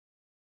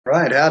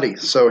Right, howdy.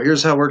 So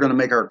here's how we're going to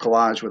make our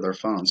collage with our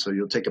phone. So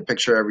you'll take a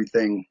picture of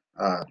everything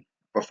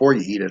before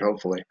you eat it,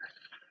 hopefully.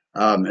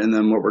 And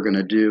then what we're going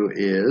to do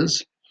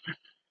is,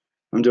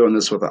 I'm doing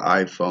this with an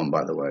iPhone,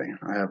 by the way.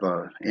 I have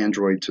a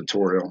Android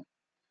tutorial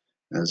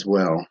as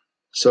well.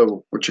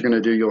 So what you're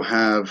going to do,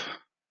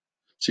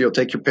 you'll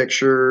take your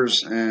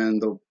pictures and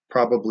they'll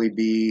probably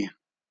be,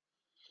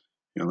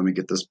 let me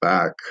get this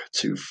back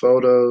to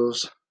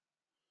photos.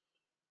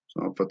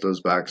 So I'll put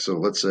those back. So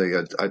let's say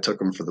I took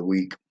them for the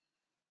week.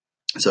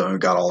 So I've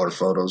got all our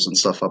photos and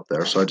stuff up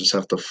there. So I just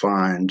have to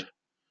find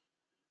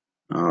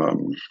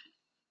um,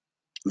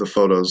 the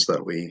photos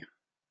that we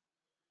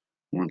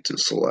want to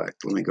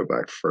select. Let me go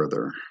back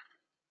further.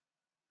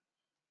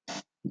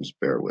 Just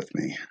bear with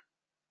me.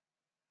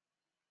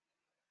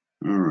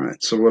 All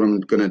right, so what I'm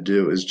going to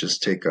do is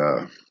just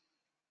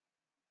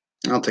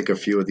I'll take a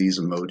few of these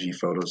emoji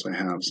photos I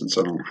have since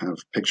I don't have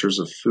pictures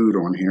of food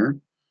on here.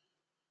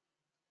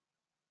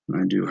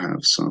 I do have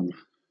some.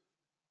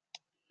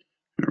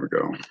 There we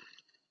go.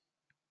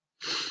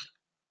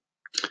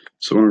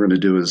 So what I'm going to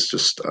do is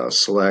just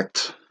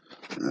select,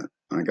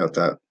 I got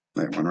that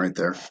one right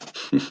there.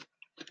 And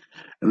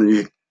then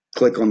you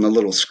click on the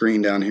little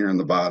screen down here in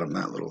the bottom,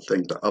 that little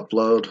thing to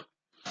upload.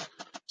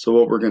 So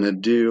what we're going to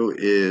do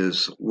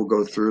is we'll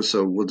go through,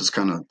 so we'll just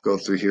kind of go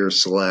through here,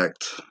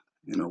 select,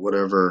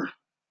 whatever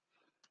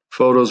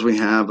photos we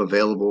have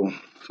available.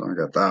 So I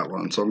got that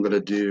one. So I'm going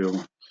to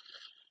do,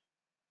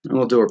 and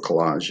we'll do a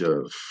collage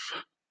of,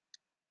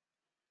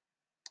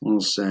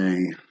 we'll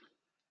say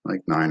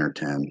like 9 or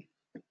 10.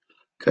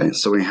 Okay,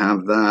 so we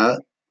have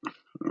that.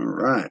 All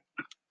right.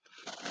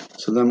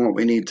 So then what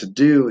we need to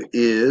do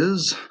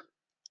is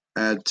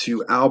add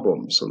to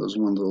albums. So there's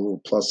one with a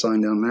little plus sign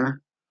down there.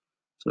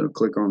 So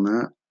click on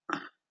that.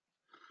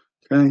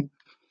 Okay.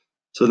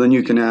 So then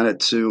you can add it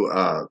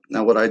to,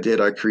 now what I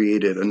did, I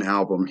created an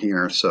album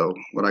here. So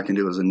what I can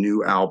do is a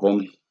new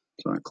album.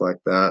 So I click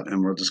that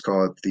and we'll just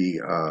call it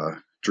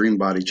the Dream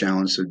Body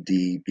Challenge, so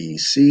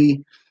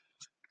DBC,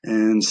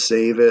 and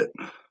save it.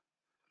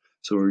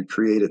 So we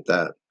created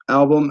that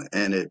album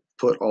and it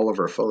put all of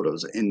our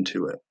photos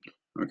into it,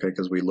 okay,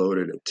 because we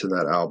loaded it to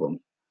that album.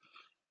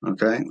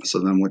 Okay, so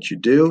then what you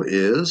do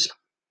is,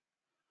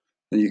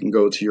 then you can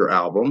go to your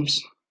albums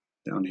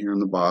down here in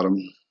the bottom.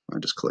 I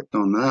just clicked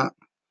on that.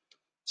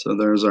 So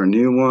there's our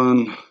new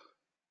one.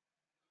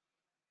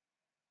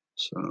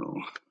 So,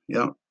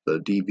 yeah, the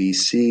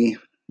DBC,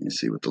 you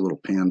see with the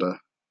little panda.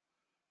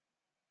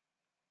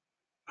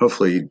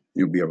 Hopefully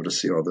you'll be able to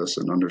see all this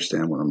and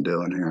understand what I'm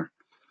doing here.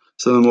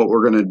 So then what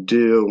we're going to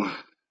do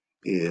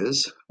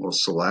is we'll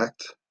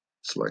select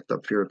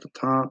up here at the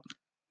top.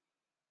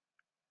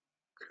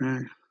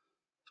 Okay,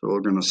 so we're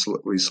going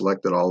to we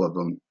selected all of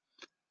them.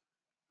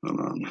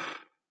 Let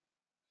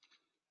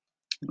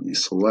me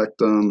select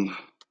them.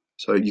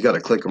 So you got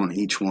to click on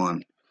each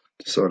one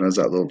so it has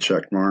that little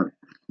check mark.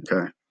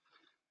 Okay.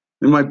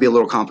 It might be a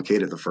little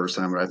complicated the first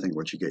time, but I think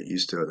once you get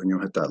used to it, then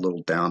you'll hit that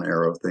little down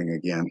arrow thing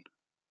again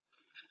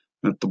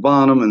at the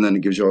bottom, and then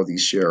it gives you all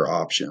these share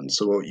options.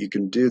 So what you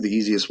can do, the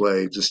easiest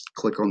way, just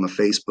click on the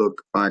Facebook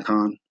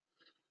icon.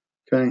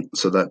 Okay,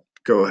 so that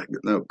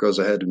goes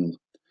ahead and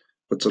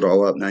puts it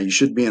all up. Now you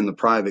should be in the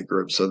private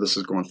group, so this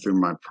is going through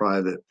my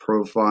private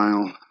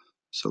profile.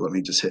 So let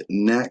me just hit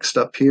next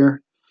up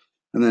here,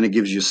 and then it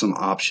gives you some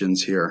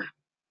options here.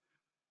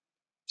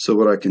 So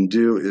what I can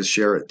do is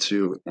share it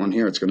to, on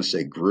here it's going to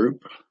say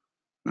group.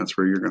 That's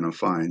where you're going to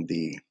find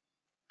the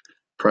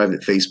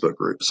private Facebook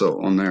group.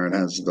 So on there it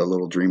has the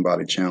little Dream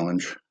Body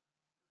Challenge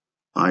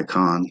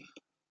icon.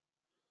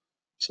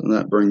 So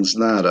that brings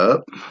that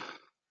up.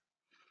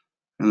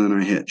 And then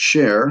I hit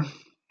share. And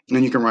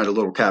then you can write a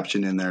little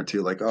caption in there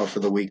too, like, oh, for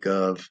the week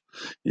of,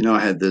 I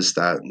had this,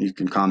 that. You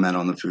can comment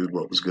on the food,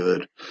 what was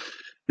good.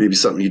 Maybe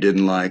something you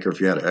didn't like, or if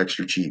you had an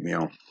extra cheat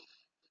meal.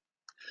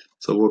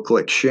 So we'll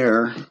click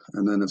share,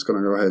 and then it's going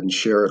to go ahead and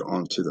share it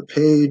onto the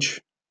page.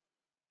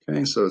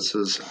 Okay, so it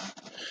says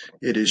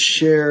it is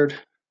shared.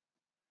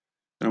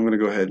 And I'm going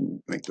to go ahead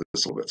and make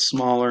this a little bit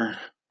smaller.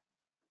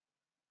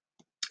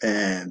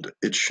 And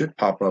it should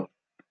pop up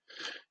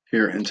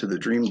here into the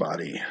Dream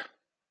Body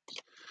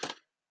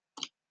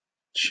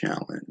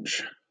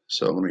Challenge.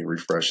 So let me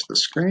refresh the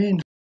screen.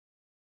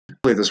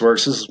 Hopefully this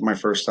works. This is my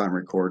first time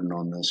recording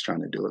on this,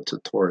 trying to do a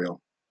tutorial.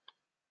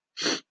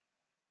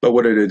 But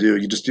what did I do?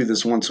 You just do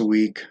this once a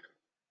week.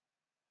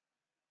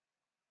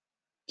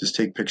 Just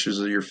take pictures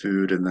of your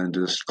food and then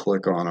just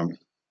click on them.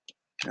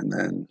 And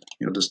then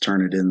you'll just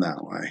turn it in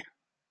that way.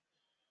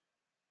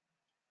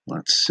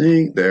 Let's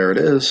see. There it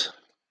is.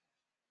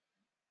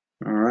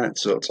 All right,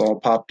 so it's all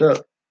popped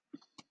up.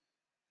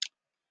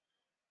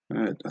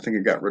 I think I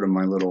got rid of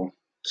my little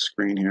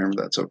screen here,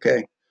 but that's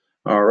okay.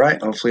 All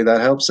right, hopefully that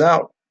helps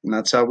out. And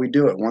that's how we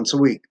do it once a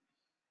week.